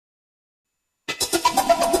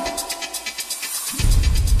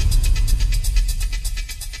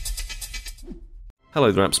Hello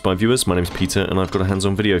there AppSpy viewers, my name's Peter and I've got a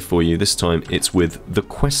hands-on video for you. This time it's with the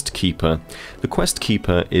Quest Keeper. The Quest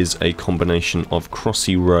Keeper is a combination of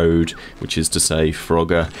Crossy Road, which is to say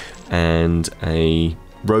Frogger, and a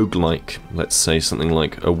roguelike, let's say something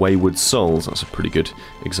like a Wayward Souls. That's a pretty good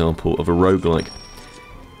example of a roguelike.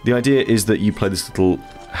 The idea is that you play this little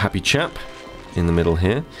happy chap in the middle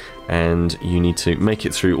here, and you need to make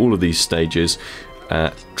it through all of these stages,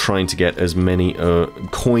 trying to get as many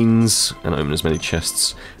coins and open as many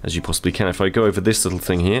chests as you possibly can. If I go over this little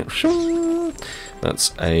thing here,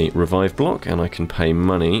 that's a revive block, and I can pay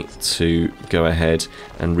money to go ahead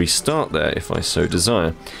and restart there if I so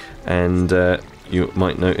desire. And you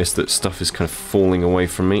might notice that stuff is kind of falling away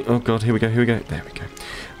from me. Oh god, here we go, there we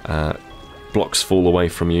go. Blocks fall away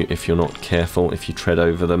from you if you're not careful, if you tread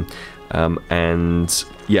over them. And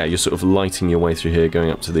yeah, you're sort of lighting your way through here, going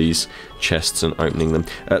up to these chests and opening them.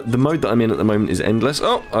 The mode that I'm in at the moment is endless.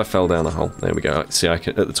 Oh, I fell down a hole. There we go. See, I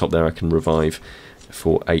can, at the top there I can revive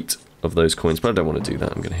for 8 of those coins, but I don't want to do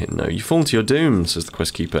that. I'm going to hit no. You fall to your doom, says the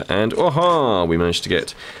Quest Keeper, and aha! We managed to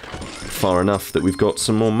get far enough that we've got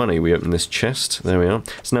some more money. We open this chest. There we are.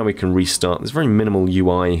 So now we can restart. There's very minimal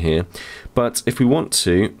UI here, but if we want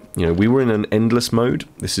to, you know, we were in an endless mode.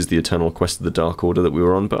 This is the Eternal Quest of the Dark Order that we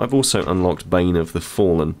were on, but I've also unlocked Bane of the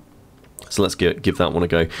Fallen. So let's give that one a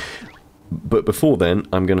go. But before then,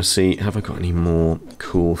 I'm going to see, have I got any more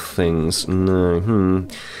cool things? No.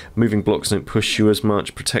 Moving blocks don't push you as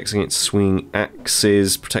much. Protects against swinging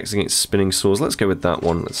axes. Protects against spinning swords. Let's go with that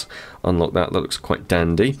one. Let's unlock that. That looks quite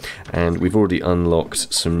dandy. And we've already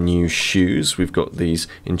unlocked some new shoes. We've got these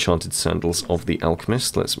enchanted sandals of the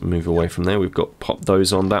alchemist. Let's move away from there. We've got pop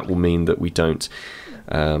those on. That will mean that we don't...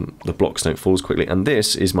 the blocks don't fall as quickly. And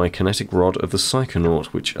this is my kinetic rod of the Psychonaut,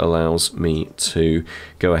 which allows me to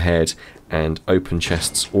go ahead and open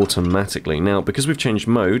chests automatically. Now, because we've changed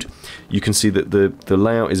mode, you can see that the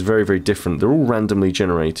layout is very, very different. They're all randomly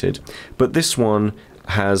generated, but this one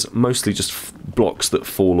has mostly just blocks that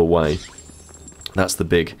fall away. That's the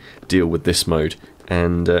big deal with this mode.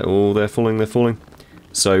 And, oh, they're falling.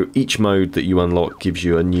 So each mode that you unlock gives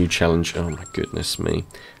you a new challenge. Oh my goodness me.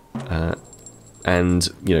 And,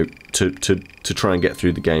 you know, to try and get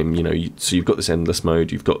through the game, you know, so you've got this endless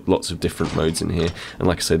mode, you've got lots of different modes in here, and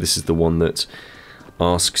like I say, this is the one that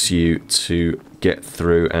asks you to get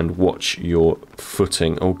through and watch your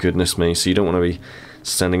footing. Oh goodness me, so you don't want to be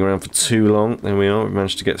standing around for too long. There we are, we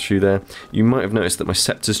managed to get through there. You might have noticed that my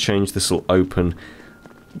scepter's changed. This will open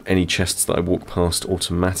any chests that I walk past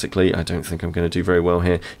automatically. I don't think I'm going to do very well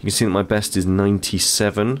here. You can see that my best is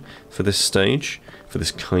 97 for this stage, for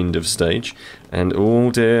this kind of stage, and oh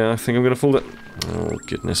dear, I think I'm going to fall down. Oh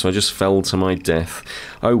goodness, I just fell to my death.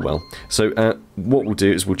 Oh well. So what we'll do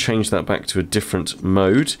is we'll change that back to a different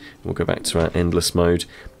mode. We'll go back to our endless mode,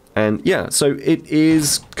 and yeah, so it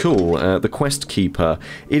is cool. The Quest Keeper.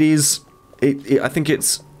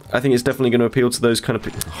 I think it's definitely going to appeal to those kind of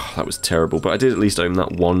people. Oh, that was terrible, but I did at least open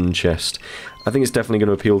that one chest. I think it's definitely going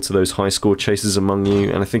to appeal to those high score chasers among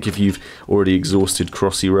you, and I think if you've already exhausted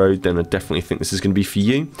Crossy Road, then I definitely think this is going to be for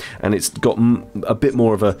you. And it's got a bit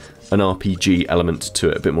more of an RPG element to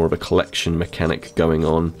it, a bit more of a collection mechanic going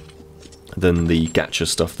on than the gacha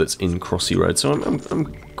stuff that's in Crossy Road. So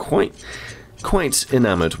I'm quite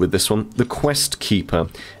enamoured with this one. The Quest Keeper.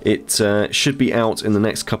 It should be out in the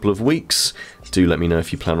next couple of weeks. Do let me know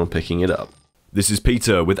if you plan on picking it up. This is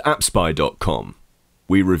Peter with appspy.com.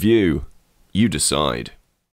 We review, you decide.